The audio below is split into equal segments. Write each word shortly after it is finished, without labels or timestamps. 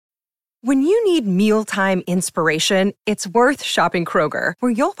When you need mealtime inspiration, it's worth shopping Kroger,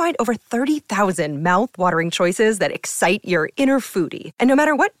 where you'll find over 30,000 mouth-watering choices that excite your inner foodie. And no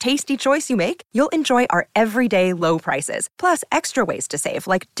matter what tasty choice you make, you'll enjoy our everyday low prices, plus extra ways to save,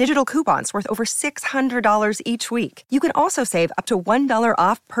 like digital coupons worth over $600 each week. You can also save up to $1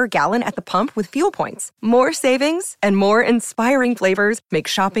 off per gallon at the pump with fuel points. More savings and more inspiring flavors make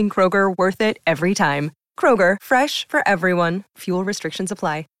shopping Kroger worth it every time. Kroger, fresh for everyone. Fuel restrictions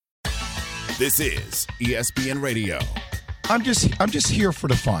apply. This is ESPN Radio. I'm just here for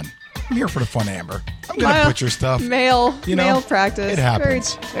the fun. I'm here for the fun, Amber. I'm gonna butcher stuff. Male practice. It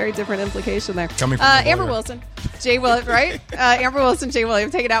happens. Very different implication there. Coming from Amber Wilson, Jay Williams, right? Amber Wilson, Jay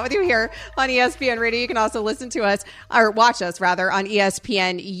Williams, taking out with you here on ESPN Radio. You can also listen to us, or watch us rather, on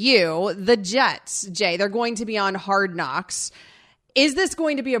ESPNU. The Jets, Jay, they're going to be on Hard Knocks. Is this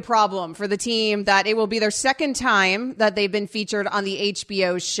going to be a problem for the team that it will be their second time that they've been featured on the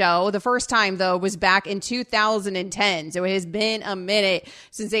HBO show? The first time, though, was back in 2010. So it has been a minute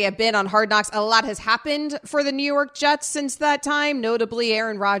since they have been on Hard Knocks. A lot has happened for the New York Jets since that time. Notably,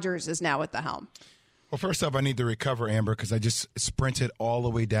 Aaron Rodgers is now at the helm. Well, first off, I need to recover, Amber, because I just sprinted all the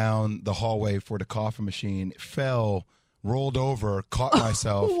way down the hallway for the coffee machine. Fell, rolled over, caught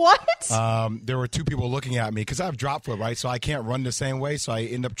myself. What? There were two people looking at me because I have drop foot, right? So I can't run the same way. So I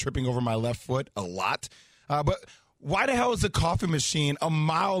end up tripping over my left foot a lot. But why the hell is the coffee machine a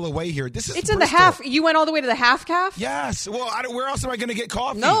mile away here? It's in the half. You went all the way to the half calf? Yes. Well, where else am I going to get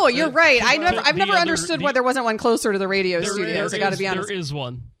coffee? No, you're right. I've never understood why there wasn't one closer to the radio studios. I got to be honest. There is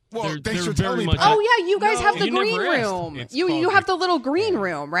one. Well, thanks for telling me. Oh yeah, you guys have the green room. You have the little green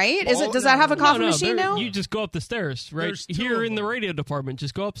room, right? Does that have a coffee machine now? You just go up the stairs, right? Here in the radio department,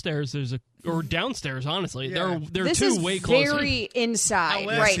 just go upstairs. Or downstairs, honestly. Yeah. There are this two way closer. This is very inside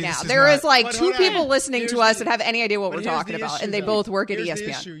right now. There is like two people listening to us that have any idea what we're talking about, and they both work at ESPN. The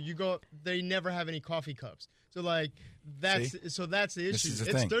issue. You go, they never have any coffee cups. So like that's the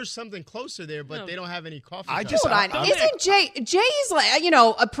issue. There's something closer there, but they don't have any coffee cups. Hold on. Isn't Jay's like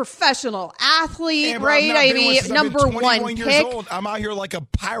a professional athlete, Amber, right? I mean, number one pick. Old. I'm out here like a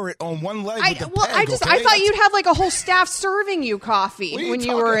pirate on one leg. I thought you'd have like a whole staff serving you coffee when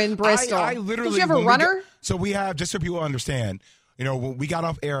you were in Bristol. I literally. Did you have a runner? So we have, just so people understand, we got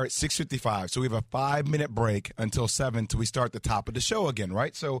off air at 6:55, so we have a 5-minute break until 7 till we start the top of the show again,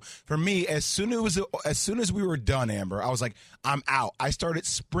 right? So for me, as soon as we were done, Amber, I was like, I'm out. I started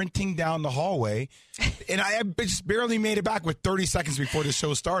sprinting down the hallway, and I just barely made it back with 30 seconds before the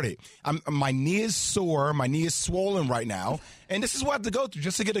show started. My knee is sore. My knee is swollen right now, and this is what I have to go through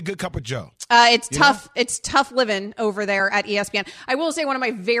just to get a good cup of Joe. It's tough. It's tough living over there at ESPN. I will say one of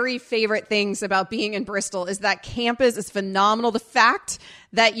my very favorite things about being in Bristol is that campus is phenomenal. The fact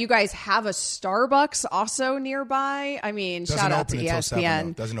that you guys have a Starbucks also nearby. I mean, shout out to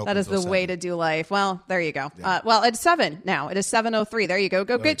ESPN. That is the way to do life. Well, there you go. Yeah. Well, it's 7 now. It is 7:03. There you go.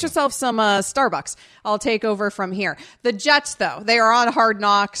 Go get yourself some Starbucks. I'll take over from here. The Jets, though, they are on Hard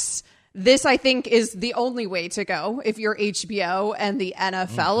Knocks. This, I think, is the only way to go if you're HBO and the NFL.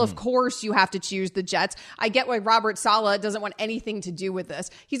 Mm-hmm. Of course, you have to choose the Jets. I get why Robert Saleh doesn't want anything to do with this.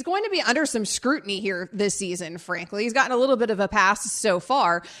 He's going to be under some scrutiny here this season, frankly. He's gotten a little bit of a pass so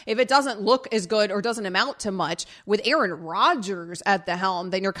far. If it doesn't look as good or doesn't amount to much with Aaron Rodgers at the helm,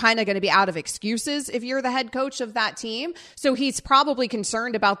 then you're kind of going to be out of excuses if you're the head coach of that team. So he's probably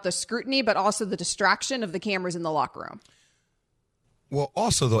concerned about the scrutiny, but also the distraction of the cameras in the locker room. Well,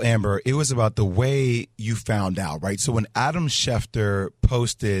 also, though, Amber, it was about the way you found out, right? So when Adam Schefter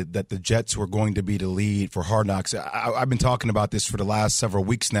posted that the Jets were going to be the lead for Hard Knocks, I've been talking about this for the last several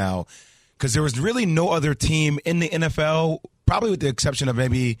weeks now, because there was really no other team in the NFL, probably with the exception of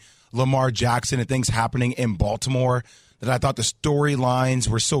maybe Lamar Jackson and things happening in Baltimore, that I thought the storylines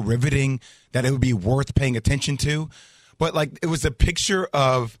were so riveting that it would be worth paying attention to. But, like, it was a picture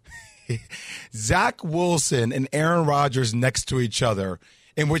of Zach Wilson and Aaron Rodgers next to each other,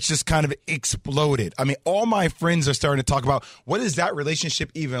 in which just kind of exploded. I mean, all my friends are starting to talk about what does that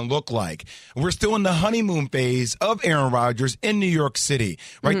relationship even look like? We're still in the honeymoon phase of Aaron Rodgers in New York City,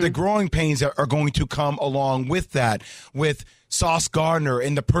 right? Mm-hmm. The growing pains are going to come along with that, with Sauce Gardner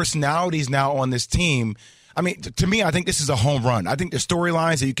and the personalities now on this team. I mean, to me, I think this is a home run. I think the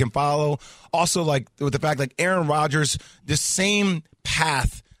storylines that you can follow, also like with the fact like Aaron Rodgers, the same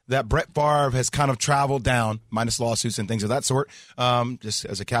path that Brett Favre has kind of traveled down, minus lawsuits and things of that sort, just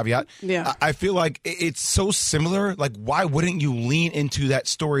as a caveat. Yeah. I feel like it's so similar. Like, why wouldn't you lean into that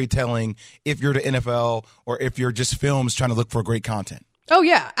storytelling if you're the NFL or if you're just films trying to look for great content? Oh,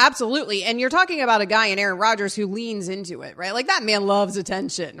 yeah, absolutely. And you're talking about a guy in Aaron Rodgers who leans into it, right? Like, that man loves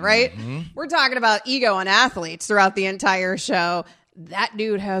attention, right? Mm-hmm. We're talking about ego and athletes throughout the entire show. that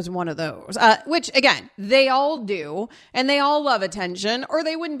dude has one of those, which again, they all do, and they all love attention, or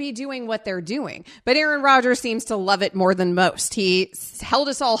they wouldn't be doing what they're doing. But Aaron Rodgers seems to love it more than most. He held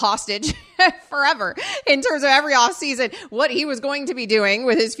us all hostage forever in terms of every offseason, what he was going to be doing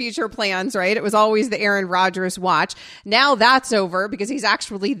with his future plans, right? It was always the Aaron Rodgers watch. Now that's over because he's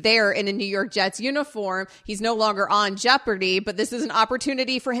actually there in a New York Jets uniform. He's no longer on Jeopardy, but this is an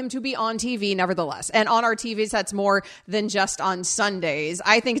opportunity for him to be on TV nevertheless, and on our TV sets more than just on Sundays.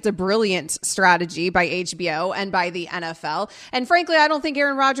 I think it's a brilliant strategy by HBO and by the NFL. And frankly, I don't think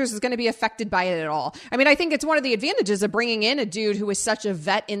Aaron Rodgers is going to be affected by it at all. I mean, I think it's one of the advantages of bringing in a dude who is such a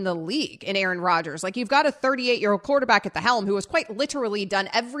vet in the league in Aaron Rodgers. Like, you've got a 38-year-old quarterback at the helm who has quite literally done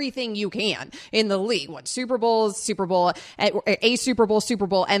everything you can in the league. Won Super Bowls, Super Bowl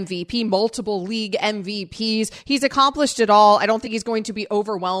MVP, multiple league MVPs. He's accomplished it all. I don't think he's going to be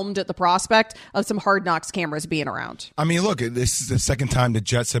overwhelmed at the prospect of some Hard Knocks cameras being around. I mean, look, this is the second time the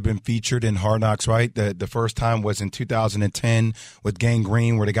Jets have been featured in Hard Knocks, right? The first time was in 2010 with Gang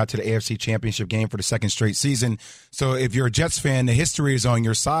Green, where they got to the AFC Championship game for the second straight season. So if you're a Jets fan, the history is on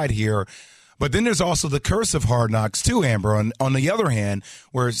your side here. But then there's also the curse of Hard Knocks too, Amber, on the other hand,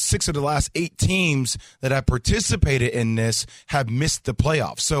 where 6 of the last 8 teams that have participated in this have missed the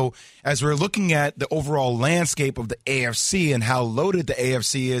playoffs. So as we're looking at the overall landscape of the AFC and how loaded the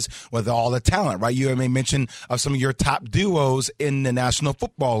AFC is with all the talent, right? You have made mention of some of your top duos in the National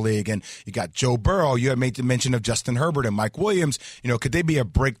Football League, and you got Joe Burrow. You have made the mention of Justin Herbert and Mike Williams. You know, could they be a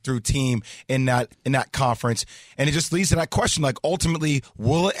breakthrough team in that conference? And it just leads to that question, like, ultimately,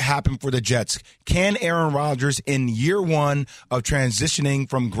 will it happen for the Jets? Can Aaron Rodgers, in year one of transitioning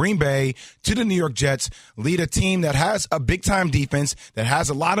from Green Bay to the New York Jets, lead a team that has a big-time defense, that has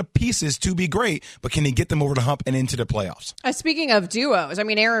a lot of pieces to be great, but can he get them over the hump and into the playoffs? Speaking of duos, I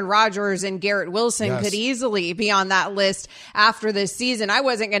mean, Aaron Rodgers and Garrett Wilson could easily be on that list after this season. I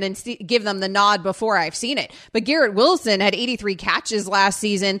wasn't going to give them the nod before I've seen it, but Garrett Wilson had 83 catches last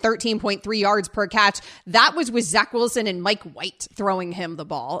season, 13.3 yards per catch. That was with Zach Wilson and Mike White throwing him the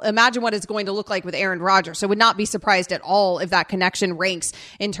ball. Imagine what it's going to look like with Aaron Rodgers. So would not be surprised at all if that connection ranks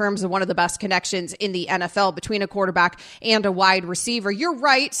in terms of one of the best connections in the NFL between a quarterback and a wide receiver. You're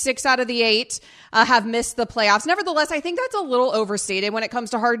right. 6 out of the 8 have missed the playoffs. Nevertheless, I think that's a little overstated when it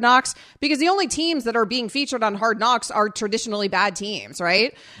comes to Hard Knocks, because the only teams that are being featured on Hard Knocks are traditionally bad teams,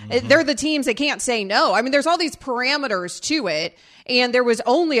 right? Mm-hmm. They're the teams that can't say no. I mean, there's all these parameters to it. And there was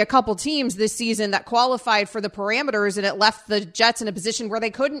only a couple teams this season that qualified for the parameters, and it left the Jets in a position where they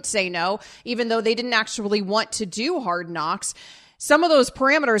couldn't say no, even though they didn't actually want to do Hard Knocks. Some of those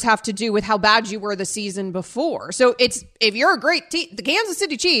parameters have to do with how bad you were the season before. So if you're a great team, the Kansas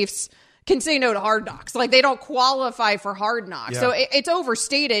City Chiefs can say no to Hard Knocks. Like, they don't qualify for Hard Knocks. Yeah. So it's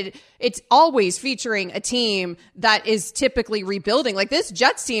overstated. It's always featuring a team that is typically rebuilding. Like, this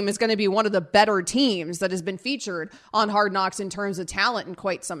Jets team is going to be one of the better teams that has been featured on Hard Knocks in terms of talent in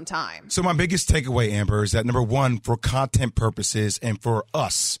quite some time. So my biggest takeaway, Amber, is that, number one, for content purposes and for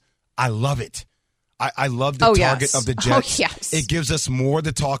us, I love it. I love the target of the Jets. Yes. It gives us more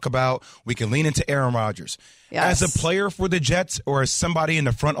to talk about. We can lean into Aaron Rodgers. Yes. As a player for the Jets, or as somebody in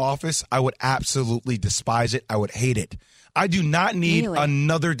the front office, I would absolutely despise it. I would hate it. I do not need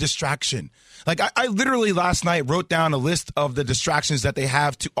another distraction. Like, I literally last night wrote down a list of the distractions that they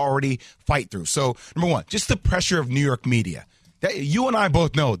have to already fight through. So, number one, just the pressure of New York media. That, you and I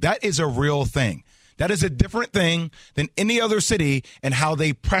both know, that is a real thing. That is a different thing than any other city, and how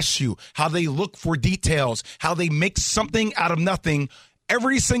they press you, how they look for details, how they make something out of nothing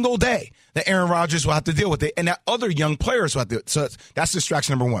every single day that Aaron Rodgers will have to deal with it, and that other young players will have to. So that's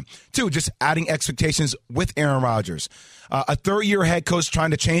distraction number one. 2, just adding expectations with Aaron Rodgers. A third-year head coach trying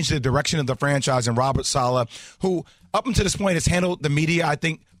to change the direction of the franchise, and Robert Saleh, who up until this point has handled the media, I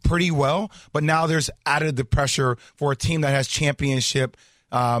think, pretty well, but now there's added the pressure for a team that has championship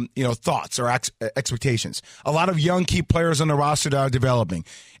thoughts or expectations. A lot of young key players on the roster that are developing.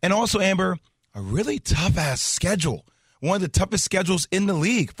 And also, Amber, a really tough-ass schedule. One of the toughest schedules in the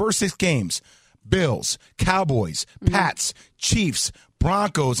league. First 6 games, Bills, Cowboys, Pats, Chiefs,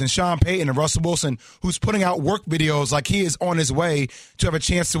 Broncos, and Sean Payton and Russell Wilson, who's putting out work videos like he is on his way to have a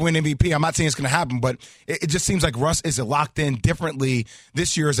chance to win MVP. I'm not saying it's going to happen, but it just seems like Russ is locked in differently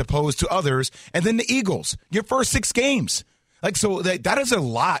this year as opposed to others. And then the Eagles, your first 6 games. Like, so that is a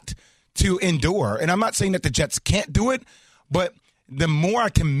lot to endure. And I'm not saying that the Jets can't do it, but the more I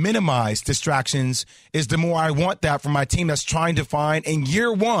can minimize distractions is the more I want that from my team that's trying to find in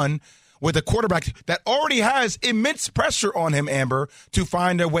year one with a quarterback that already has immense pressure on him, Amber, to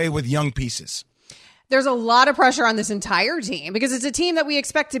find a way with young pieces. There's a lot of pressure on this entire team because it's a team that we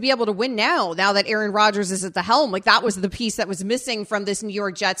expect to be able to win now that Aaron Rodgers is at the helm. Like, that was the piece that was missing from this New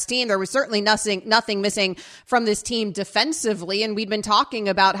York Jets team. There was certainly nothing missing from this team defensively. And we'd been talking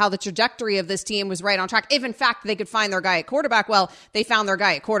about how the trajectory of this team was right on track. If in fact they could find their guy at quarterback, well, they found their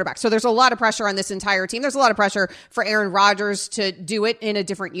guy at quarterback. So there's a lot of pressure on this entire team. There's a lot of pressure for Aaron Rodgers to do it in a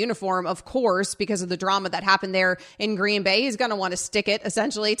different uniform, of course, because of the drama that happened there in Green Bay. He's going to want to stick it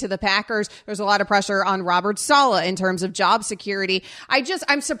essentially to the Packers. There's a lot of pressure on Robert Saleh in terms of job security.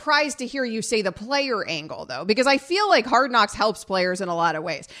 I'm surprised to hear you say the player angle, though, because I feel like Hard Knocks helps players in a lot of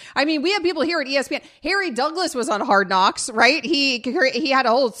ways. I mean, we have people here at ESPN. Harry Douglas was on Hard Knocks, right? He had a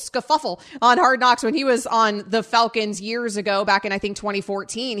whole scuffle on Hard Knocks when he was on the Falcons years ago, back in, I think,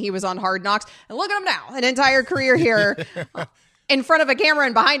 2014. He was on Hard Knocks. And look at him now, an entire career here. In front of a camera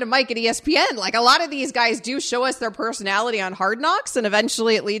and behind a mic at ESPN. Like, a lot of these guys do show us their personality on Hard Knocks, and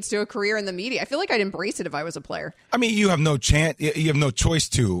eventually it leads to a career in the media. I feel like I'd embrace it if I was a player. I mean, you have no chance, you have no choice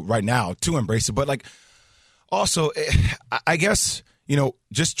to right now to embrace it. But like, also, I guess,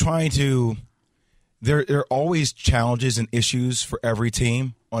 just trying to, there are always challenges and issues for every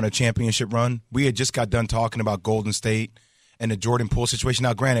team on a championship run. We had just got done talking about Golden State and the Jordan Poole situation.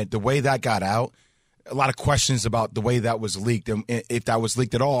 Now, granted, the way that got out, a lot of questions about the way that was leaked, and if that was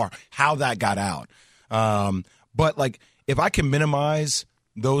leaked at all, or how that got out. But like, if I can minimize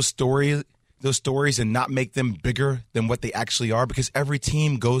those stories and not make them bigger than what they actually are, because every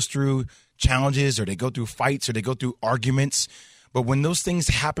team goes through challenges, or they go through fights, or they go through arguments. But when those things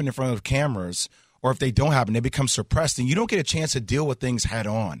happen in front of cameras, or if they don't happen, they become suppressed, and you don't get a chance to deal with things head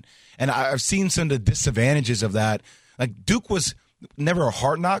on. And I've seen some of the disadvantages of that. Like, Duke was never a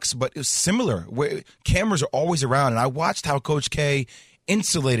Hard Knocks, but it was similar, where cameras are always around. And I watched how Coach K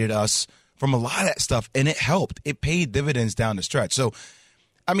insulated us from a lot of that stuff, and it helped. It paid dividends down the stretch. So,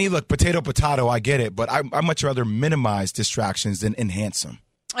 I mean, look, potato, I get it, but I much rather minimize distractions than enhance them.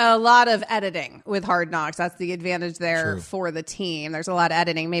 A lot of editing with Hard Knocks. That's the advantage there for the team. There's a lot of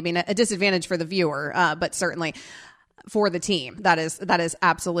editing, maybe a disadvantage for the viewer, but certainly for the team. That is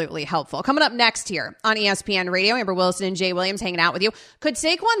absolutely helpful. Coming up next here on ESPN Radio, Amber Wilson and Jay Williams hanging out with you. Could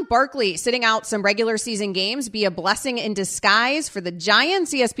Saquon Barkley sitting out some regular season games be a blessing in disguise for the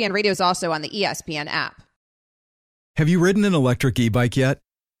Giants? ESPN Radio is also on the ESPN app. Have you ridden an electric e-bike yet?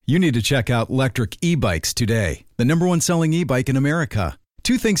 You need to check out Lectric E-Bikes today, the #1 selling e-bike in America.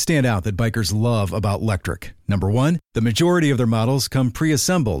 Two things stand out that bikers love about Lectric. Number one, the majority of their models come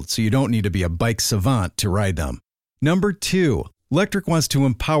pre-assembled, so you don't need to be a bike savant to ride them. Number two, Lectric wants to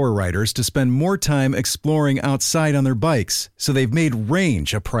empower riders to spend more time exploring outside on their bikes, so they've made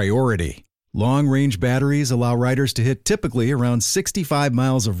range a priority. Long-range batteries allow riders to hit typically around 65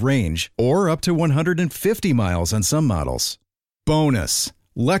 miles of range, or up to 150 miles on some models. Bonus,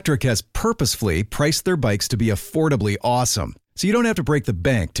 Lectric has purposefully priced their bikes to be affordably awesome, so you don't have to break the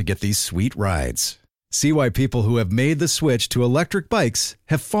bank to get these sweet rides. See why people who have made the switch to electric bikes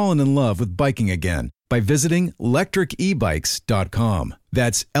have fallen in love with biking again by visiting lectricebikes.com.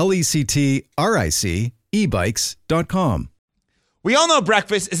 That's LECTRIC ebikes.com. We all know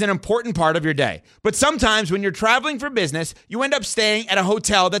breakfast is an important part of your day, but sometimes when you're traveling for business, you end up staying at a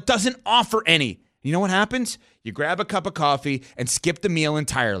hotel that doesn't offer any. You know what happens? You grab a cup of coffee and skip the meal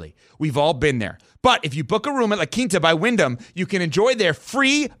entirely. We've all been there. But if you book a room at La Quinta by Wyndham, you can enjoy their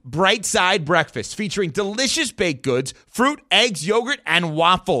free Bright Side breakfast featuring delicious baked goods, fruit, eggs, yogurt, and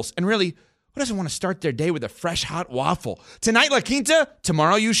waffles. And really, who doesn't want to start their day with a fresh, hot waffle? Tonight, La Quinta,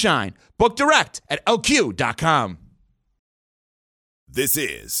 tomorrow you shine. Book direct at LQ.com. This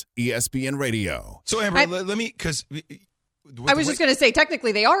is ESPN Radio. So, Amber, let me, because I was just going to say,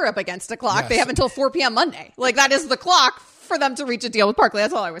 technically, they are up against a clock. Yes. They have until 4 p.m. Monday. Like, that is the clock for them to reach a deal with Barkley.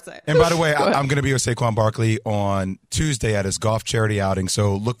 That's all I would say. And by the way, I'm going to be with Saquon Barkley on Tuesday at his golf charity outing.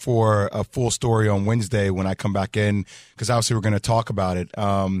 So look for a full story on Wednesday when I come back in, because obviously we're going to talk about it.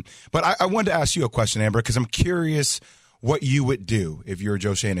 But I wanted to ask you a question, Amber, because I'm curious what you would do if you're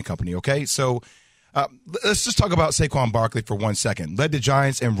Joe Schoen and company. Okay, so let's just talk about Saquon Barkley for 1 second. Led the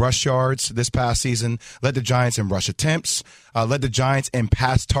Giants in rush yards this past season, led the Giants in rush attempts, led the Giants in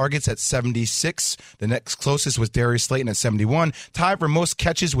pass targets at 76. The next closest was Darius Slayton at 71. Tied for most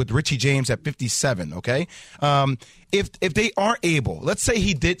catches with Richie James at 57, okay? If they aren't able, let's say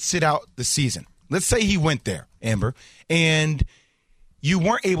he did sit out the season. Let's say he went there, Amber, and you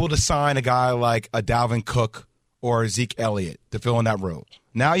weren't able to sign a guy like a Dalvin Cook or Zeke Elliott to fill in that role.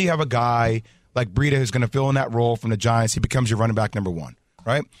 Now you have a guy like Breida who's going to fill in that role from the Giants. He becomes your running back number one,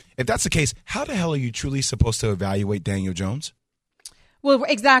 right? If that's the case, how the hell are you truly supposed to evaluate Daniel Jones? Well,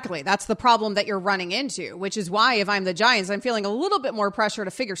 exactly. That's the problem that you're running into, which is why if I'm the Giants, I'm feeling a little bit more pressure to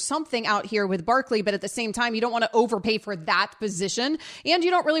figure something out here with Barkley. But at the same time, you don't want to overpay for that position. And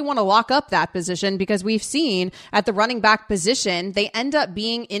you don't really want to lock up that position because we've seen at the running back position, they end up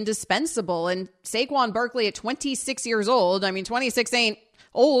being indispensable. And Saquon Barkley at 26 years old, 26 ain't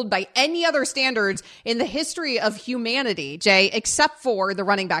old by any other standards in the history of humanity, Jay, except for the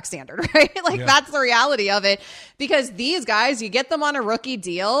running back standard, right? That's the reality of it, because these guys, you get them on a rookie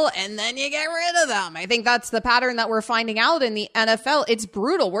deal and then you get rid of them. I think that's the pattern that we're finding out in the NFL. It's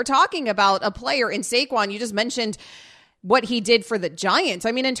brutal. We're talking about a player in Saquon. You just mentioned what he did for the Giants.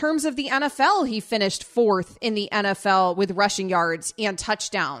 In terms of the NFL, he finished 4th in the NFL with rushing yards and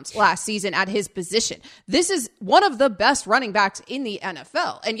touchdowns last season at his position. This is one of the best running backs in the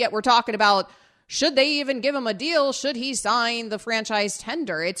NFL. And yet we're talking about, should they even give him a deal? Should he sign the franchise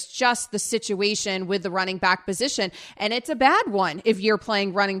tender? It's just the situation with the running back position. And it's a bad one if you're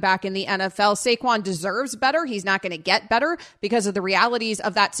playing running back in the NFL. Saquon deserves better. He's not going to get better because of the realities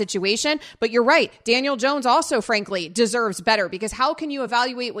of that situation. But you're right. Daniel Jones also, frankly, deserves better, because how can you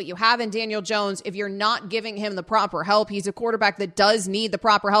evaluate what you have in Daniel Jones if you're not giving him the proper help? He's a quarterback that does need the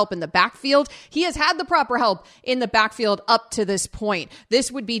proper help in the backfield. He has had the proper help in the backfield up to this point.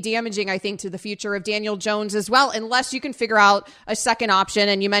 This would be damaging, I think, to the future of Daniel Jones as well, unless you can figure out a second option.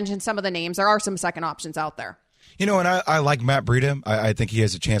 And you mentioned some of the names. There are some second options out there. And I like Matt Breida. I think he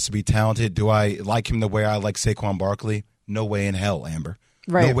has a chance to be talented. Do I like him the way I like Saquon Barkley? No way in hell, Amber.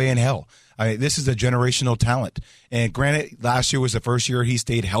 Right. No way in hell. This is a generational talent. And granted, last year was the first year he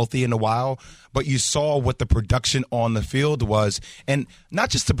stayed healthy in a while, but you saw what the production on the field was. And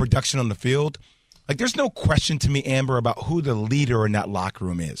not just the production on the field. There's no question to me, Amber, about who the leader in that locker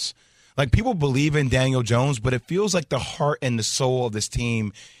room is. People believe in Daniel Jones, but it feels like the heart and the soul of this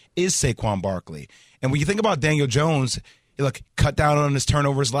team is Saquon Barkley. And when you think about Daniel Jones, cut down on his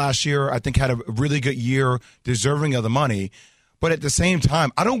turnovers last year. I think had a really good year, deserving of the money. But at the same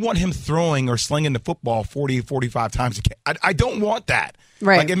time, I don't want him throwing or slinging the football 40, 45 times a game. I don't want that.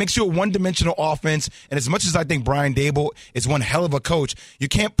 Right. It makes you a one-dimensional offense. And as much as I think Brian Daboll is one hell of a coach, you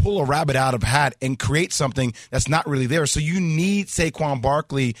can't pull a rabbit out of a hat and create something that's not really there. So you need Saquon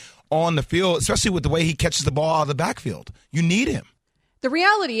Barkley on the field, especially with the way he catches the ball out of the backfield. You need him. The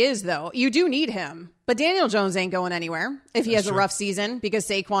reality is, though, you do need him. But Daniel Jones ain't going anywhere if he has a rough season, because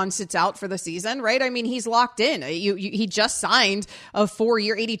Saquon sits out for the season, right? He's locked in. He just signed a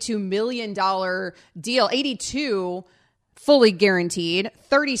 4-year, $82 million deal. 82 fully guaranteed.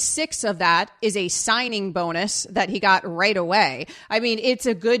 36 of that is a signing bonus that he got right away. It's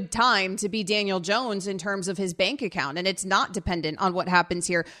a good time to be Daniel Jones in terms of his bank account, and it's not dependent on what happens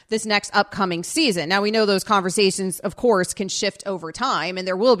here this next upcoming season. Now, we know those conversations, of course, can shift over time, and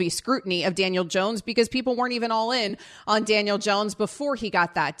there will be scrutiny of Daniel Jones because people weren't even all in on Daniel Jones before he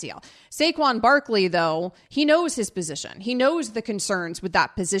got that deal. Saquon Barkley, though, he knows his position. He knows the concerns with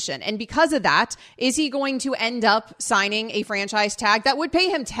that position. And because of that, is he going to end up signing a franchise tag that would pay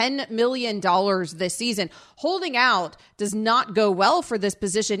him $10 million this season? Holding out does not go well for this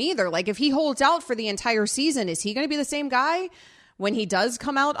position either. If he holds out for the entire season, is he going to be the same guy when he does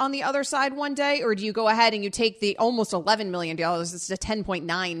come out on the other side one day? Or do you go ahead and you take the almost $11 million? It's a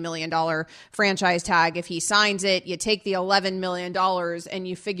 $10.9 million franchise tag. If he signs it, you take the $11 million and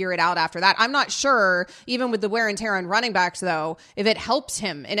you figure it out after that. I'm not sure, even with the wear and tear on running backs, though, if it helps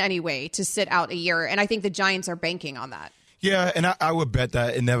him in any way to sit out a year. And I think the Giants are banking on that. Yeah, and I would bet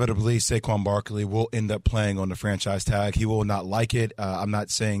that inevitably Saquon Barkley will end up playing on the franchise tag. He will not like it. I'm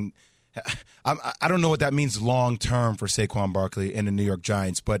not saying I don't know what that means long term for Saquon Barkley and the New York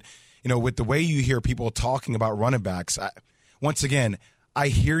Giants, but with the way you hear people talking about running backs, once again, I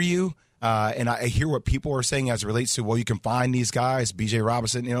hear you, and I hear what people are saying as it relates to, well, you can find these guys, B.J.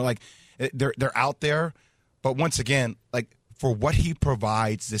 Robinson, they're out there, but once again, for what he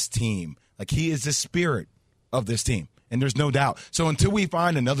provides this team, he is the spirit of this team. And there's no doubt. So until we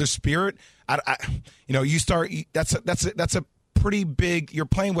find another spirit, you start. That's a pretty big. You're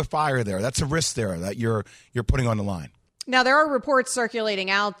playing with fire there. That's a risk there that you're putting on the line. Now, there are reports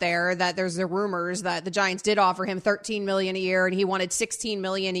circulating out there that there's the rumors that the Giants did offer him $13 million a year and he wanted $16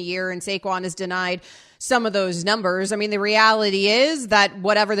 million a year, and Saquon is denied some of those numbers. The reality is that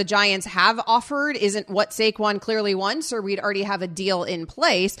whatever the Giants have offered isn't what Saquon clearly wants, or we'd already have a deal in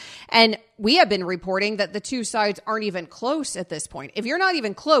place. And we have been reporting that the two sides aren't even close at this point. If you're not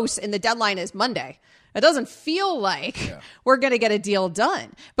even close and the deadline is Monday, it doesn't feel like we're going to get a deal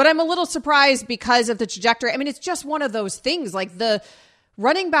done. But I'm a little surprised because of the trajectory. It's just one of those things, the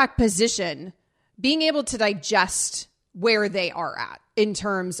running back position, being able to digest where they are at. in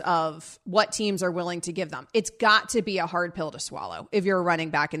terms of what teams are willing to give them. It's got to be a hard pill to swallow if you're a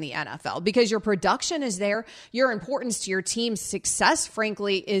running back in the NFL, because your production is there. Your importance to your team's success,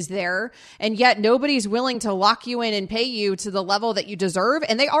 frankly, is there. And yet nobody's willing to lock you in and pay you to the level that you deserve.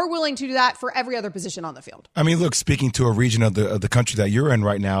 And they are willing to do that for every other position on the field. I mean, look, speaking to a region of the country that you're in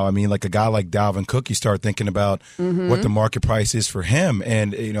right now, I mean, like a guy like Dalvin Cook, you start thinking about what the market price is for him.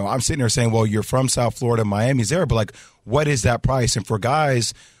 And, you know, I'm sitting there saying, well, you're from South Florida, Miami's there, but like, what is that price? And for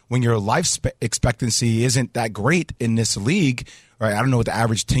guys, when your life expectancy isn't that great in this league, right? I don't know what the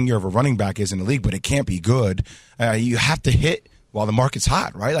average tenure of a running back is in the league, but it can't be good. You have to hit while the market's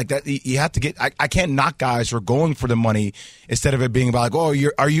hot, right? Like that, you have to get. I can't knock guys for going for the money instead of it being about like, oh,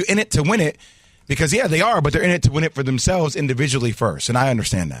 are you in it to win it? Because yeah, they are, but they're in it to win it for themselves individually first, and I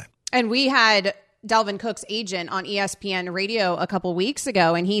understand that. And we had Dalvin Cook's agent on ESPN radio a couple weeks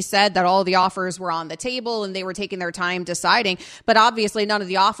ago, and he said that all the offers were on the table and they were taking their time deciding, but obviously none of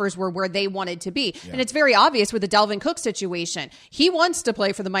the offers were where they wanted to be. Yeah. And it's very obvious with the Dalvin Cook situation. He wants to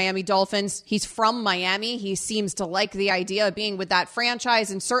play for the Miami Dolphins. He's from Miami. He seems to like the idea of being with that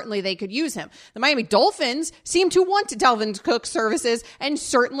franchise, and certainly they could use him. The Miami Dolphins seem to want Dalvin Cook's services and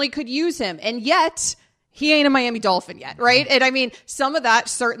certainly could use him. And yet he ain't a Miami Dolphin yet, right? And I mean, some of that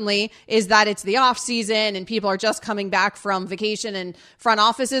certainly is that it's the off season and people are just coming back from vacation and front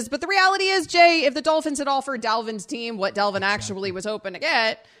offices. But the reality is, Jay, if the Dolphins had offered Dalvin's team what Dalvin actually was hoping to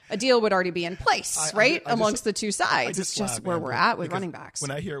get, a deal would already be in place, right? Amongst the two sides. It's just where we're at with running backs. When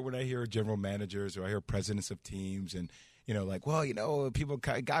I hear general managers or I hear presidents of teams and, you know, like, well, you know,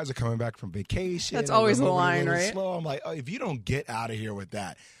 guys are coming back from vacation. That's always the line, right? Slow. I'm like, oh, if you don't get out of here with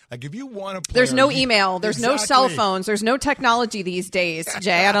that. Like, if you want to play. There's no email. There's no cell phones. There's no technology these days,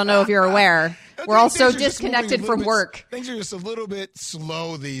 Jay. I don't know if you're aware. We're all so disconnected from work. Things are just a little bit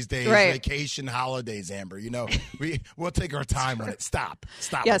slow these days. Right. Vacation, holidays, Amber. You know, we'll take our time on it. Stop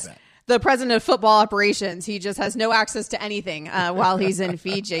yes. with that. The president of football operations, he just has no access to anything while he's in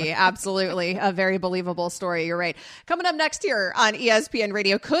Fiji. Absolutely. A very believable story. You're right. Coming up next here on ESPN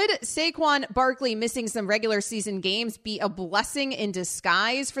Radio, could Saquon Barkley missing some regular season games be a blessing in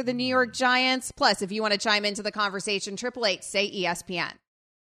disguise for the New York Giants? Plus, if you want to chime into the conversation, 888-SAY-ESPN.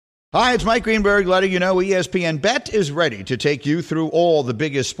 Hi, it's Mike Greenberg letting you know ESPN Bet is ready to take you through all the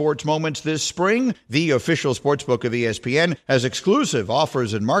biggest sports moments this spring. The official sportsbook of ESPN has exclusive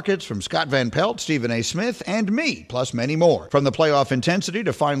offers and markets from Scott Van Pelt, Stephen A. Smith, and me, plus many more. From the playoff intensity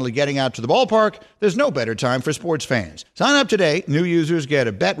to finally getting out to the ballpark, there's no better time for sports fans. Sign up today. New users get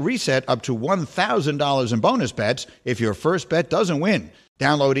a bet reset up to $1,000 in bonus bets if your first bet doesn't win.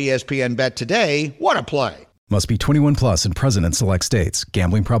 Download ESPN Bet today. What a play. Must be 21 plus and present in select states.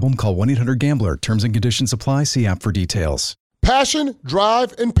 Gambling problem? Call 1-800-GAMBLER. Terms and conditions apply. See app for details. Passion,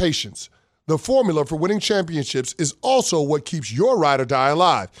 drive, and patience. The formula for winning championships is also what keeps your ride or die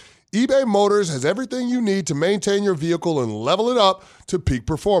alive. eBay Motors has everything you need to maintain your vehicle and level it up to peak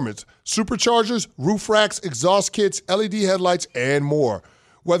performance. Superchargers, roof racks, exhaust kits, LED headlights, and more.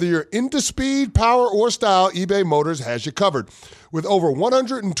 Whether you're into speed, power, or style, eBay Motors has you covered. With over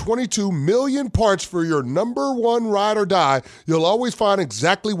 122 million parts for your number one ride or die, you'll always find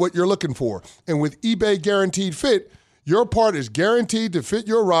exactly what you're looking for. And with eBay Guaranteed Fit, your part is guaranteed to fit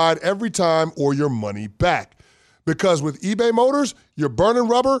your ride every time or your money back. Because with eBay Motors, you're burning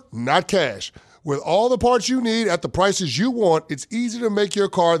rubber, not cash. With all the parts you need at the prices you want, it's easy to make your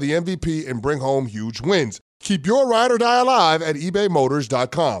car the MVP and bring home huge wins. Keep your ride or die alive at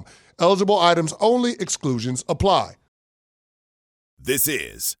ebaymotors.com. Eligible items only. Exclusions apply. This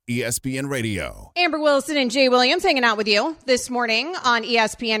is ESPN Radio. Amber Wilson and Jay Williams hanging out with you this morning on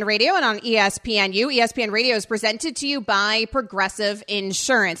ESPN Radio and on ESPNU. ESPN Radio is presented to you by Progressive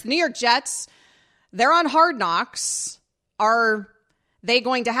Insurance. The New York Jets, they're on Hard Knocks. Are they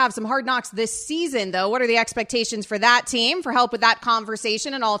going to have some Hard Knocks this season, though? What are the expectations for that team? For help with that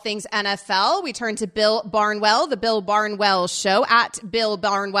conversation and all things NFL, we turn to Bill Barnwell, the Bill Barnwell Show, at Bill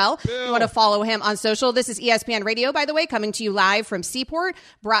Barnwell. Bill. You want to follow him on social. This is ESPN Radio, by the way, coming to you live from Seaport,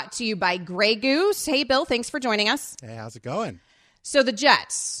 brought to you by Grey Goose. Hey, Bill, thanks for joining us. Hey, how's it going? So the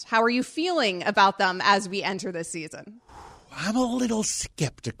Jets, how are you feeling about them as we enter this season? I'm a little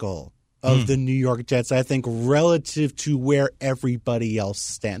skeptical of the New York Jets, I think, relative to where everybody else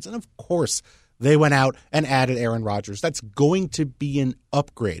stands. And, of course, they went out and added Aaron Rodgers. That's going to be an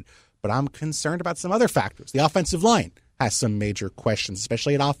upgrade. But I'm concerned about some other factors. The offensive line has some major questions,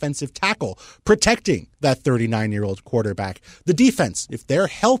 especially at offensive tackle, protecting that 39-year-old quarterback. The defense, if they're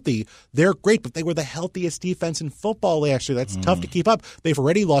healthy, they're great, but they were the healthiest defense in football last year. That's tough to keep up. They've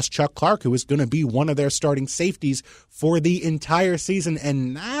already lost Chuck Clark, who was going to be one of their starting safeties for the entire season.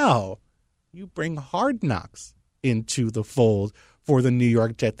 And now you bring Hard Knocks into the fold for the New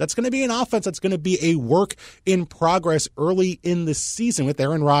York Jets. That's going to be an offense that's going to be a work in progress early in the season with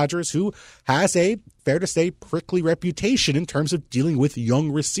Aaron Rodgers, who has a, fair to say, prickly reputation in terms of dealing with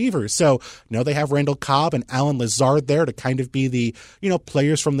young receivers. So, they have Randall Cobb and Alan Lazard there to kind of be the,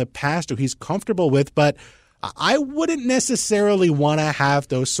 players from the past who he's comfortable with. But I wouldn't necessarily want to have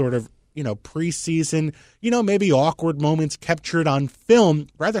those sort of, preseason, maybe awkward moments captured on film.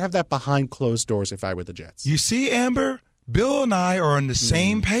 Rather have that behind closed doors if I were the Jets. You see, Amber? Bill and I are on the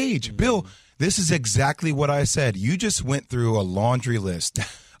same page. Bill, this is exactly what I said. You just went through a laundry list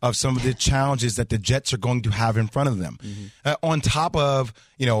of some of the challenges that the Jets are going to have in front of them. On top of,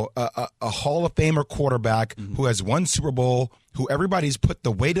 a Hall of Famer quarterback who has won Super Bowl, who everybody's put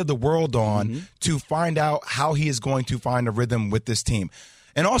the weight of the world on to find out how he is going to find a rhythm with this team.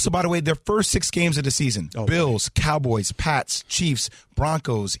 And also, by the way, their first 6 games of the season, Bills, Cowboys, Pats, Chiefs,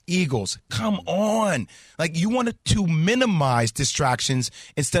 Broncos, Eagles. Come on. Like, you wanted to minimize distractions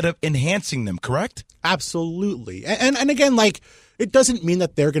instead of enhancing them, correct? Absolutely. And again, it doesn't mean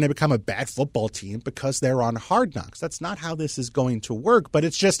that they're going to become a bad football team because they're on Hard Knocks. That's not how this is going to work. But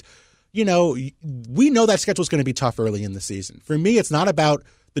it's just, we know that schedule is going to be tough early in the season. For me, it's not about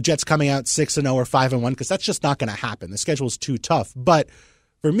the Jets coming out 6-0 or 5-1 because that's just not going to happen. The schedule is too tough. But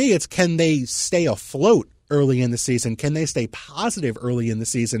for me, it's can they stay afloat early in the season? Can they stay positive early in the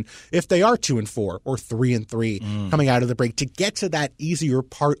season if they are 2-4 or 3-3 coming out of the break to get to that easier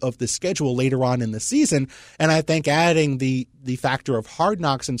part of the schedule later on in the season? And I think adding the factor of Hard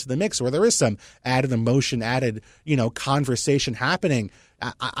Knocks into the mix, where there is some added emotion, added conversation happening,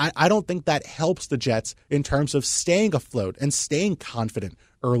 I don't think that helps the Jets in terms of staying afloat and staying confident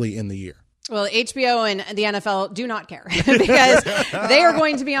early in the year. Well, HBO and the NFL do not care because they are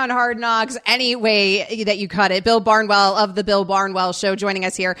going to be on Hard Knocks any way that you cut it. Bill Barnwell of the Bill Barnwell Show joining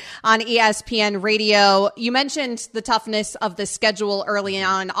us here on ESPN Radio. You mentioned the toughness of the schedule early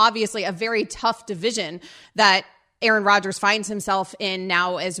on. Obviously, a very tough division that Aaron Rodgers finds himself in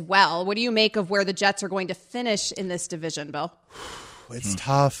now as well. What do you make of where the Jets are going to finish in this division, Bill? It's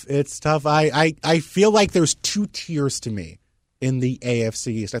tough. It's tough. I feel like there's 2 tiers to me in the AFC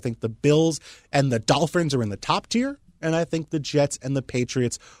East. I think the Bills and the Dolphins are in the top tier, and I think the Jets and the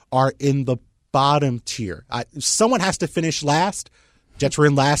Patriots are in the bottom tier. Someone has to finish last. Jets were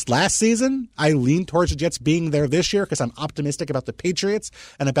in last season. I lean towards the Jets being there this year because I'm optimistic about the Patriots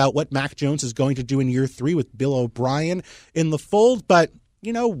and about what Mac Jones is going to do in year 3 with Bill O'Brien in the fold. But,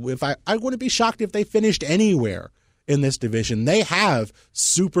 if I wouldn't be shocked if they finished anywhere in this division. They have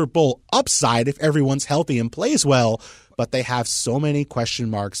Super Bowl upside if everyone's healthy and plays well, but they have so many question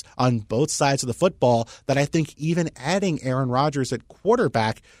marks on both sides of the football that I think even adding Aaron Rodgers at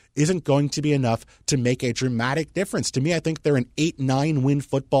quarterback isn't going to be enough to make a dramatic difference. To me, I think they're an 8-9 win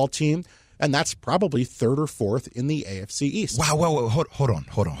football team, and that's probably 3rd or 4th in the AFC East. Wow, well, hold on,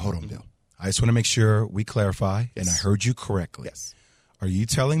 Bill. I just want to make sure we clarify, and I heard you correctly. Yes. Are you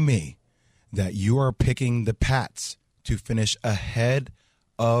telling me that you are picking the Pats to finish ahead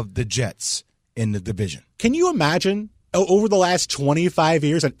of the Jets in the division? Can you imagine over the last 25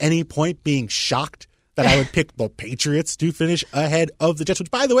 years at any point being shocked that I would pick the Patriots to finish ahead of the Jets, which,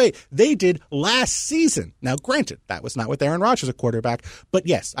 by the way, they did last season. Now, granted, that was not with Aaron Rodgers at quarterback, but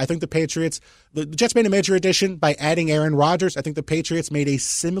yes, I think the Jets made a major addition by adding Aaron Rodgers. I think the Patriots made a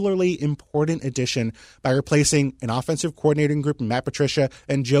similarly important addition by replacing an offensive coordinating group, Matt Patricia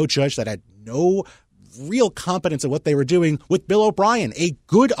and Joe Judge, that had no real competence at what they were doing with Bill O'Brien, a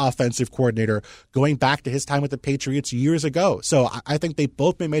good offensive coordinator going back to his time with the Patriots years ago. So I think they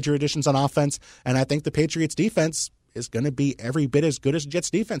both made major additions on offense, and I think the Patriots defense is going to be every bit as good as Jets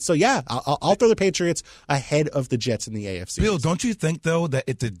defense. So yeah, I'll throw the Patriots ahead of the Jets in the AFC. Bill, don't you think though that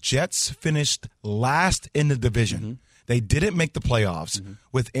if the Jets finished last in the division, they didn't make the playoffs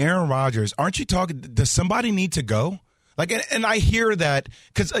with Aaron Rodgers, aren't you talking, does somebody need to go? And I hear that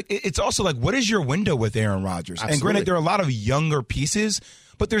because it's also what is your window with Aaron Rodgers? Absolutely. And granted, there are a lot of younger pieces,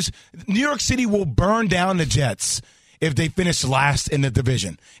 but New York City will burn down the Jets if they finish last in the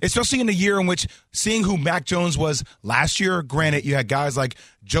division, especially in the year in which seeing who Mac Jones was last year. Granted, you had guys like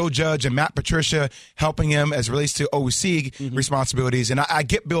Joe Judge and Matt Patricia helping him as it relates to OC responsibilities. And I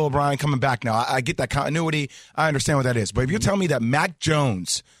get Bill O'Brien coming back now. I get that continuity. I understand what that is. But if you're telling me that Mac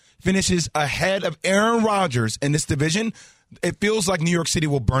Jones finishes ahead of Aaron Rodgers in this division, it feels like New York City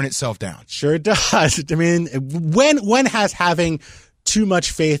will burn itself down. Sure does. I mean, when has having too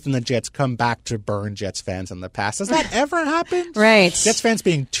much faith in the Jets come back to burn Jets fans in the past? Has that ever happened? Right. Jets fans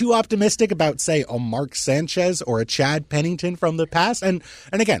being too optimistic about, say, a Mark Sanchez or a Chad Pennington from the past? And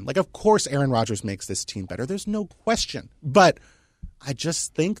again, of course Aaron Rodgers makes this team better. There's no question. But I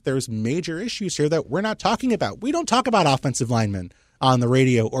just think there's major issues here that we're not talking about. We don't talk about offensive linemen on the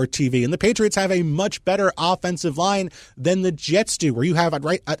radio or TV, and the Patriots have a much better offensive line than the Jets do, where you have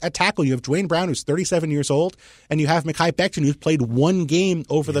at tackle, you have Dwayne Brown, who's 37 years old, and you have Mekhi Becton, who's played one game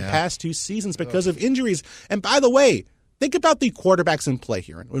over the past 2 seasons because of injuries. And by the way, think about the quarterbacks in play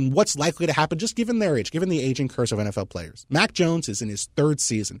here and what's likely to happen just given their age, given the aging curse of NFL players. Mac Jones is in his 3rd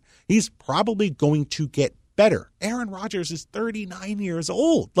season. He's probably going to get better. Aaron Rodgers is 39 years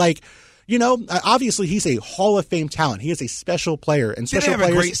old. Obviously he's a Hall of Fame talent. He is a special player, and special players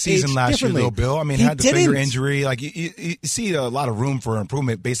have a great season last year, though, Bill. I mean, had the finger injury. Like you see a lot of room for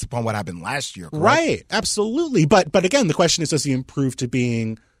improvement based upon what happened last year. Correct? Right, absolutely. But again, the question is, does he improve to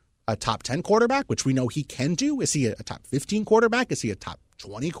being a top 10 quarterback, which we know he can do? Is he a top 15 quarterback? Is he a top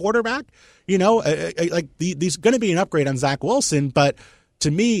 20 quarterback? He's going to be an upgrade on Zach Wilson, but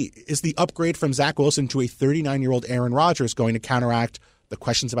to me, is the upgrade from Zach Wilson to a 39-year-old Aaron Rodgers going to counteract the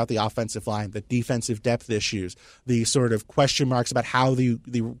questions about the offensive line, the defensive depth issues, the sort of question marks about how the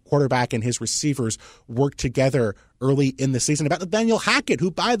quarterback and his receivers work together early in the season, about Nathaniel Hackett,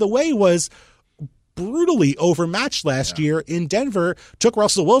 who, by the way, was brutally overmatched last year in Denver, took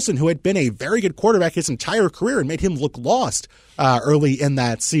Russell Wilson, who had been a very good quarterback his entire career, and made him look lost early in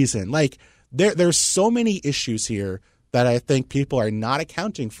that season. There's so many issues here that I think people are not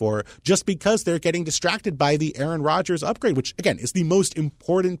accounting for just because they're getting distracted by the Aaron Rodgers upgrade, which, again, is the most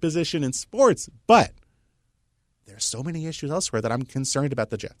important position in sports. But there's so many issues elsewhere that I'm concerned about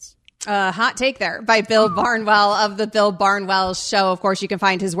the Jets. Hot take there by Bill Barnwell of the Bill Barnwell Show. Of course, you can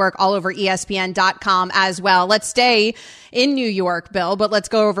find his work all over ESPN.com as well. Let's stay in New York, Bill, but let's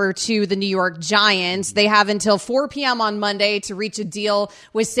go over to the New York Giants. They have until 4 p.m. on Monday to reach a deal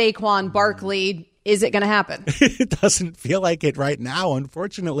with Saquon Barkley. Is it going to happen? It doesn't feel like it right now,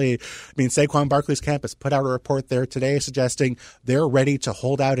 unfortunately. I mean, Saquon Barkley's camp has put out a report there today suggesting they're ready to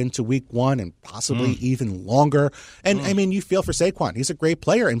hold out into week 1 and possibly even longer. And, I mean, you feel for Saquon. He's a great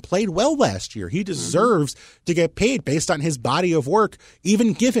player and played well last year. He deserves to get paid based on his body of work,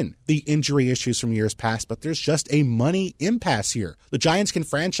 even given the injury issues from years past. But there's just a money impasse here. The Giants can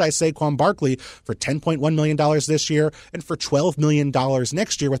franchise Saquon Barkley for $10.1 million this year and for $12 million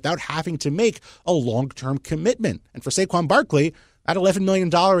next year without having to make a long-term commitment. And for Saquon Barkley, that $11 million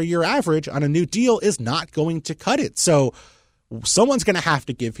a year average on a new deal is not going to cut it. So someone's going to have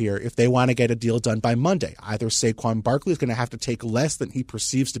to give here if they want to get a deal done by Monday. Either Saquon Barkley is going to have to take less than he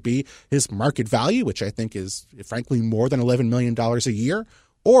perceives to be his market value, which I think is, frankly, more than $11 million a year,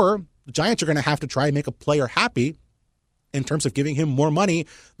 or the Giants are going to have to try and make a player happy in terms of giving him more money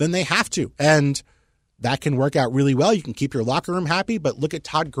than they have to. And that can work out really well. You can keep your locker room happy, but look at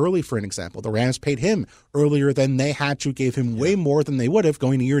Todd Gurley, for an example. The Rams paid him earlier than they had to, gave him way more than they would have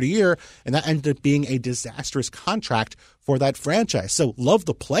going year to year, and that ended up being a disastrous contract for that franchise. So love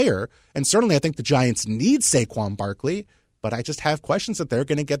the player, and certainly I think the Giants need Saquon Barkley, but I just have questions that they're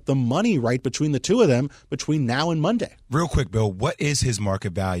going to get the money right between the two of them between now and Monday. Real quick, Bill, what is his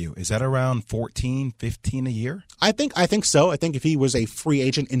market value? Is that around 14, 15 a year? I think so. I think if he was a free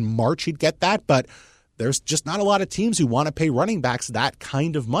agent in March, he'd get that, but there's just not a lot of teams who want to pay running backs that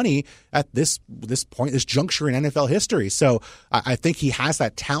kind of money at this point, this juncture in NFL history. So I think he has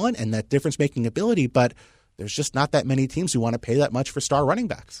that talent and that difference-making ability, but there's just not that many teams who want to pay that much for star running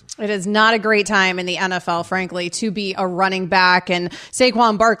backs. It is not a great time in the NFL, frankly, to be a running back. And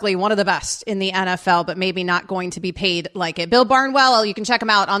Saquon Barkley, one of the best in the NFL, but maybe not going to be paid like it. Bill Barnwell, you can check him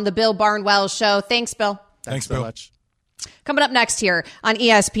out on the Bill Barnwell Show. Thanks, Bill. Thanks so much. Coming up next here on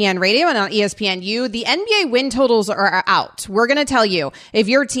ESPN Radio and on ESPNU, the NBA win totals are out. We're going to tell you if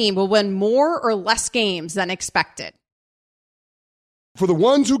your team will win more or less games than expected. For the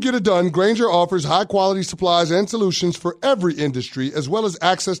ones who get it done, Grainger offers high-quality supplies and solutions for every industry, as well as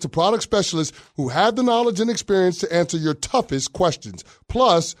access to product specialists who have the knowledge and experience to answer your toughest questions.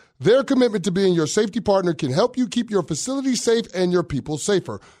 Plus, their commitment to being your safety partner can help you keep your facility safe and your people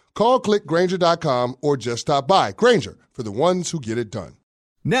safer. Call, click Grainger.com, or just stop by. Grainger, for the ones who get it done.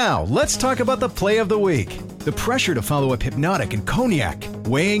 Now, let's talk about the play of the week. The pressure to follow up Hypnotic and Cognac,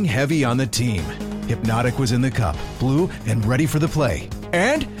 weighing heavy on the team. Hypnotic was in the cup, blue, and ready for the play.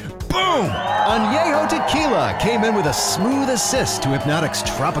 And boom! Añejo Tequila came in with a smooth assist to Hypnotic's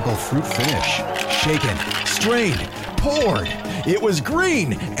tropical fruit finish. Shaken, strained, poured. It was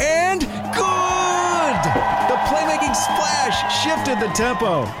green and good! The playmaking splash shifted the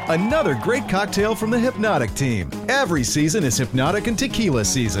tempo. Another great cocktail from the Hypnotic team. Every season is Hypnotic and Tequila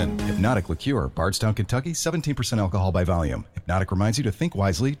season. Hypnotic Liqueur, Bardstown, Kentucky, 17% alcohol by volume. Hypnotic reminds you to think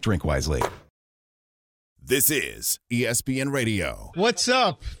wisely, drink wisely. This is ESPN Radio. What's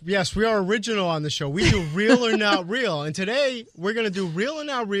up? Yes, we are original on the show. We do Real or Not Real. And today, we're going to do Real or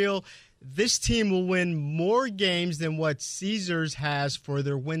Not Real. This team will win more games than what Caesars has for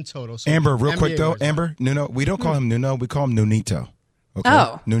their win total. So Amber, real quick, though. Amber, Nuno. We don't call him Nuno. We call him Nunito. Okay?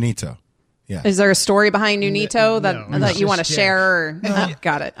 Oh. Nunito. Yeah. Is there a story behind Nunito that you want to share? Or?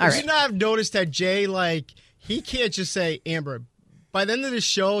 Got it. All right. You should not have noticed that Jay, he can't just say, Amber, by the end of the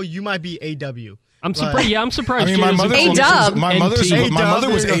show, you might be AW. I'm surprised. I'm surprised. I mean, my mother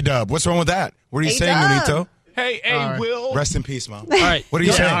was A-Dub. A-Dub. What's wrong with that? What are you saying, Nunito? Hey, right. Will. Rest in peace, Mom. All right. What are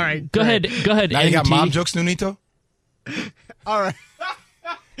you saying? All right. Go ahead. Now you got mom jokes, Nunito? All right.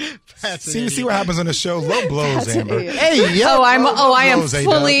 See what happens on the show. Low blows, Amber. Hey, yo. I am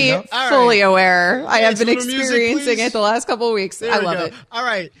fully aware. I have been experiencing it the last couple of weeks. I love it. All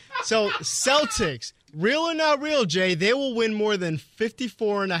right. So, Celtics, real or not real, Jay, they will win more than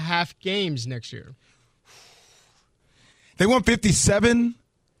 54.5 games next year. They won 57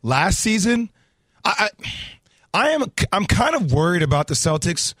 last season. I'm kind of worried about the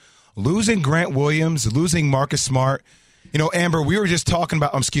Celtics losing Grant Williams, losing Marcus Smart. You know, Amber, we were just talking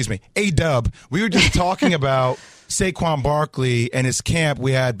about, A-Dub. We were just talking about Saquon Barkley and his camp.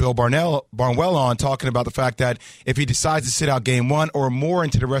 We had Bill Barnwell on talking about the fact that if he decides to sit out game one or more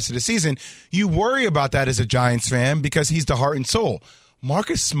into the rest of the season, you worry about that as a Giants fan because he's the heart and soul.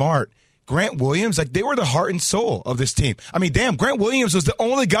 Marcus Smart, Grant Williams, they were the heart and soul of this team. I mean, damn, Grant Williams was the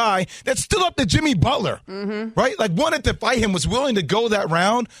only guy that stood up to Jimmy Butler, right? Wanted to fight him, was willing to go that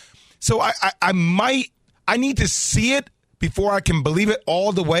round. So I need to see it before I can believe it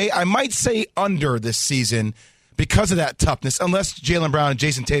all the way. I might say under this season because of that toughness, unless Jaylen Brown and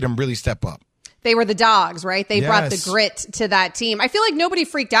Jason Tatum really step up. They were the dogs, right? They brought the grit to that team. I feel like nobody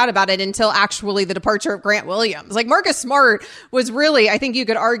freaked out about it until actually the departure of Grant Williams. Marcus Smart was really, I think you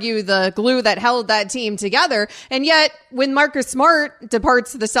could argue, the glue that held that team together. And yet, when Marcus Smart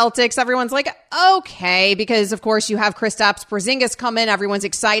departs the Celtics, everyone's like, okay, because of course you have Kristaps Porzingis come in. Everyone's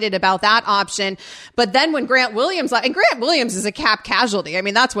excited about that option. But then when Grant Williams left, and Grant Williams is a cap casualty. I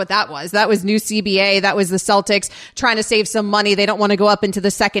mean, that's what that was. That was new CBA. That was the Celtics trying to save some money. They don't want to go up into the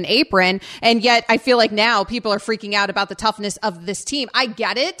second apron. And yet I feel like now people are freaking out about the toughness of this team. I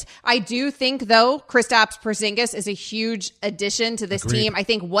get it. I do think, though, Kristaps Porzingis is a huge addition to this team. I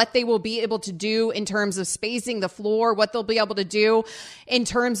think what they will be able to do in terms of spacing the floor, what they'll be able to do in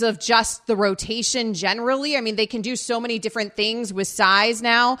terms of just the rotation generally. I mean, they can do so many different things with size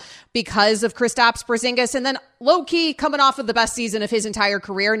now because of Kristaps Porzingis. And then low-key coming off of the best season of his entire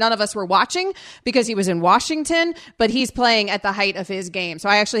career. None of us were watching because he was in Washington, but he's playing at the height of his game. So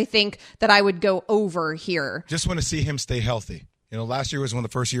I actually think that I would go over here. Just want to see him stay healthy. You know, last year was one of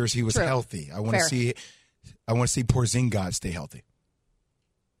the first years he was healthy. I want to see Porzingis stay healthy.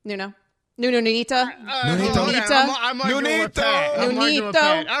 Nunito?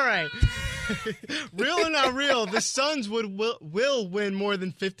 All right. Real or not real, the Suns will win more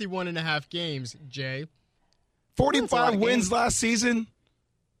than 51.5 games, Jay. 45 wins last season.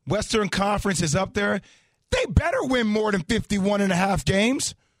 Western Conference is up there. They better win more than 51.5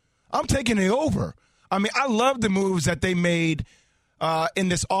 games. I'm taking it over. I mean, I love the moves that they made in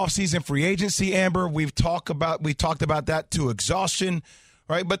this offseason free agency, Amber. We've talked about that to exhaustion,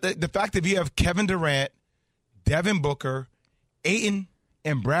 right? But the fact that you have Kevin Durant, Devin Booker, Ayton,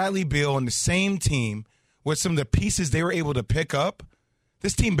 and Bradley Beal on the same team with some of the pieces they were able to pick up,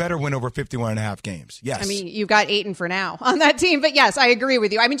 this team better win over 51.5 games. Yes. I mean, you've got Ayton for now on that team. But yes, I agree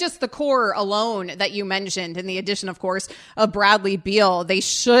with you. I mean, just the core alone that you mentioned, and the addition, of course, of Bradley Beal, they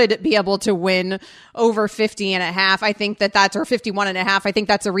should be able to win over 50.5. I think that's, or 51.5. I think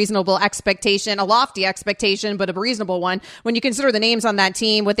that's a reasonable expectation, a lofty expectation, but a reasonable one. When you consider the names on that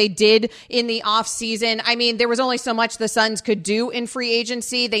team, what they did in the offseason, I mean, there was only so much the Suns could do in free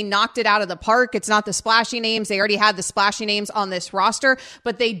agency. They knocked it out of the park. It's not the splashy names. They already had the splashy names on this roster,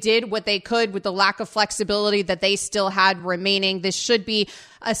 but they did what they could with the lack of flexibility that they still had remaining. This should be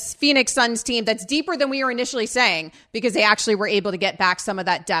a Phoenix Suns team that's deeper than we were initially saying because they actually were able to get back some of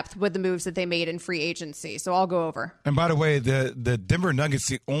that depth with the moves that they made in free agency. So I'll go over. And by the way, the Denver Nuggets,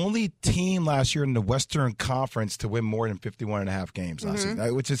 the only team last year in the Western Conference to win more than 51.5 games last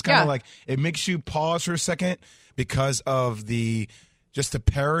season, which is kind of like, it makes you pause for a second because of just the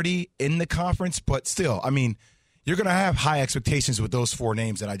parity in the conference. But still, I mean, you're going to have high expectations with those four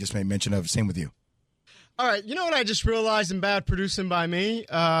names that I just made mention of. Same with you. All right, you know what I just realized in bad producing by me?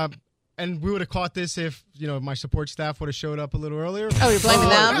 And we would have caught this if, my support staff would have showed up a little earlier. Oh, you're blaming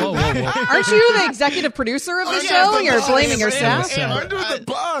them? Whoa. Aren't you the executive producer of the show? You're blaming your staff? Under the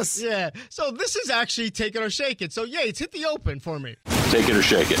bus. Yeah. So this is actually Take It or Shake It. So, Yates, hit the open for me. Take it or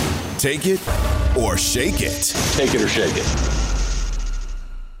shake it. Take it or shake it. Take it or shake it.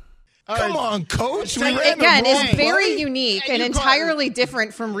 Come on, Coach. Again, it's very unique and entirely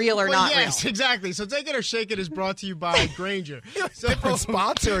different from Real or Not Real. Yes, exactly. So Take It or Shake It is brought to you by Grainger. Different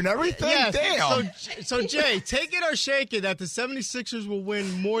sponsor and everything? Yes. Damn. So, Jay, take it or shake it that the 76ers will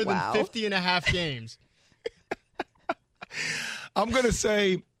win more than 50 and a half games. I'm gonna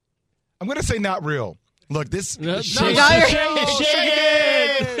say not real. Look, this shake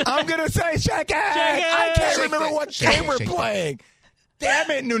it. I'm gonna say shake it. I can't remember what game we're playing.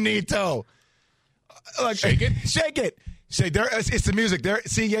 Damn it, Nunito. Look, shake it. Shake it. It's the music.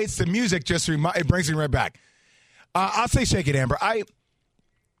 See, Yates, the music just it brings me right back. I'll say shake it, Amber. I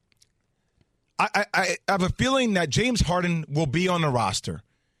have a feeling that James Harden will be on the roster.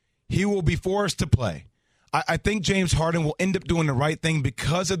 He will be forced to play. I think James Harden will end up doing the right thing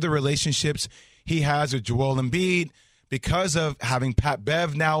because of the relationships he has with Joel Embiid, because of having Pat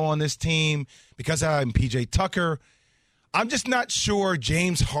Bev now on this team, because of having PJ Tucker. I'm just not sure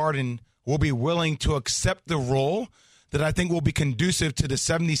James Harden will be willing to accept the role that I think will be conducive to the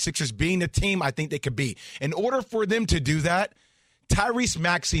 76ers being the team I think they could be. In order for them to do that, Tyrese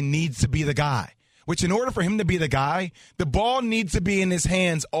Maxey needs to be the guy, which in order for him to be the guy, the ball needs to be in his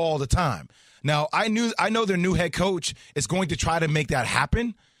hands all the time. Now, I know their new head coach is going to try to make that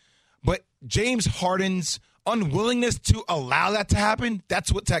happen, but James Harden's unwillingness to allow that to happen,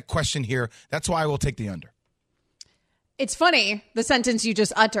 that's what's at question here. That's why I will take the under. It's funny, the sentence you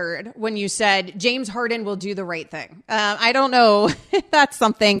just uttered when you said James Harden will do the right thing. I don't know if that's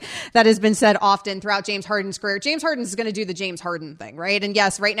something that has been said often throughout James Harden's career. James Harden is going to do the James Harden thing, right? And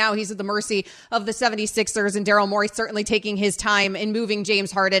yes, right now he's at the mercy of the 76ers, and Daryl Morey certainly taking his time in moving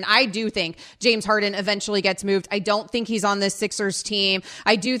James Harden. I do think James Harden eventually gets moved. I don't think he's on this Sixers team.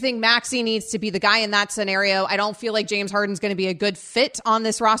 I do think Maxey needs to be the guy in that scenario. I don't feel like James Harden's going to be a good fit on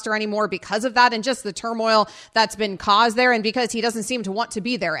this roster anymore because of that and just the turmoil that's been caused there, and because he doesn't seem to want to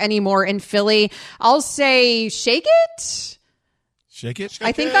be there anymore in Philly. I'll say shake it. Shake it.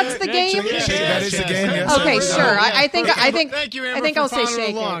 I think that's the game. That is the game. Yes. Okay, sure. I think. Thank you, Amber, I think I'll say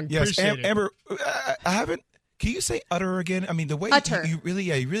shake it. Yes, Amber. I haven't. Can you say utter again? I mean, the way you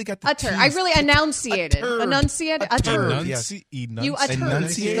really got the utter. T's. I really enunciated. Enunciated. Utter. Yes. You uttered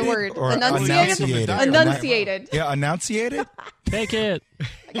Enunciated the word. or Enunciated. Enunciated. Yeah, enunciated. Take it.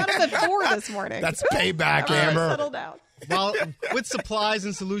 I got up at 4 this morning. That's payback, Amber. Settle down. Well, with supplies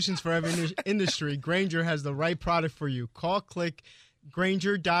and solutions for every industry, Grainger has the right product for you. Call, click,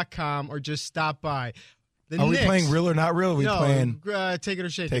 Grainger.com, or just stop by. Are we playing Real or Not Real? Are we playing Take It or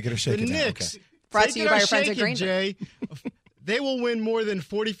Shake It? Take It or Shake It. The Knicks, okay. Brought to you by our friends at Grainger. Jay, they will win more than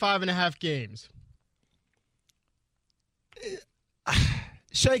 45 and a half games.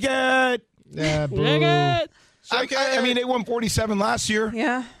 Shake it. Yeah, boo. Shake it. I mean, they won 47 last year.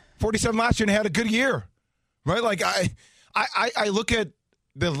 Yeah. 47 last year, and they had a good year. Right? Like, I look at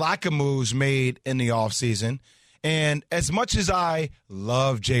the lack of moves made in the offseason, and as much as I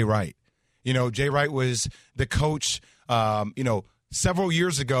love Jay Wright, Jay Wright was the coach, several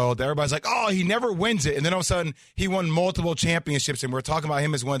years ago that everybody's like, oh, he never wins it. And then all of a sudden, he won multiple championships, and we're talking about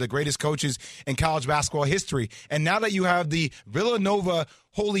him as one of the greatest coaches in college basketball history. And now that you have the Villanova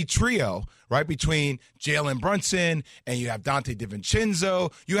holy trio, right, between Jalen Brunson and you have Dante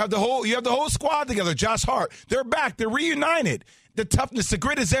DiVincenzo, you have the whole squad together, Josh Hart. They're back. They're reunited. The toughness, the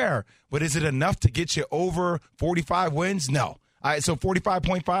grit is there. But is it enough to get you over 45 wins? No. All right, so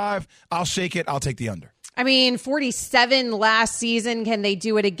 45.5, I'll shake it. I'll take the under. I mean, 47 last season. Can they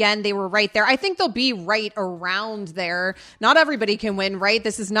do it again? They were right there. I think they'll be right around there. Not everybody can win, right?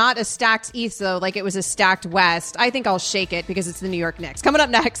 This is not a stacked East, though, like it was a stacked West. I think I'll shake it because it's the New York Knicks. Coming up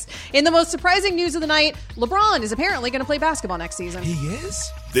next, in the most surprising news of the night, LeBron is apparently going to play basketball next season. He is?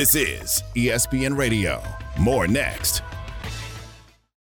 This is ESPN Radio. More next.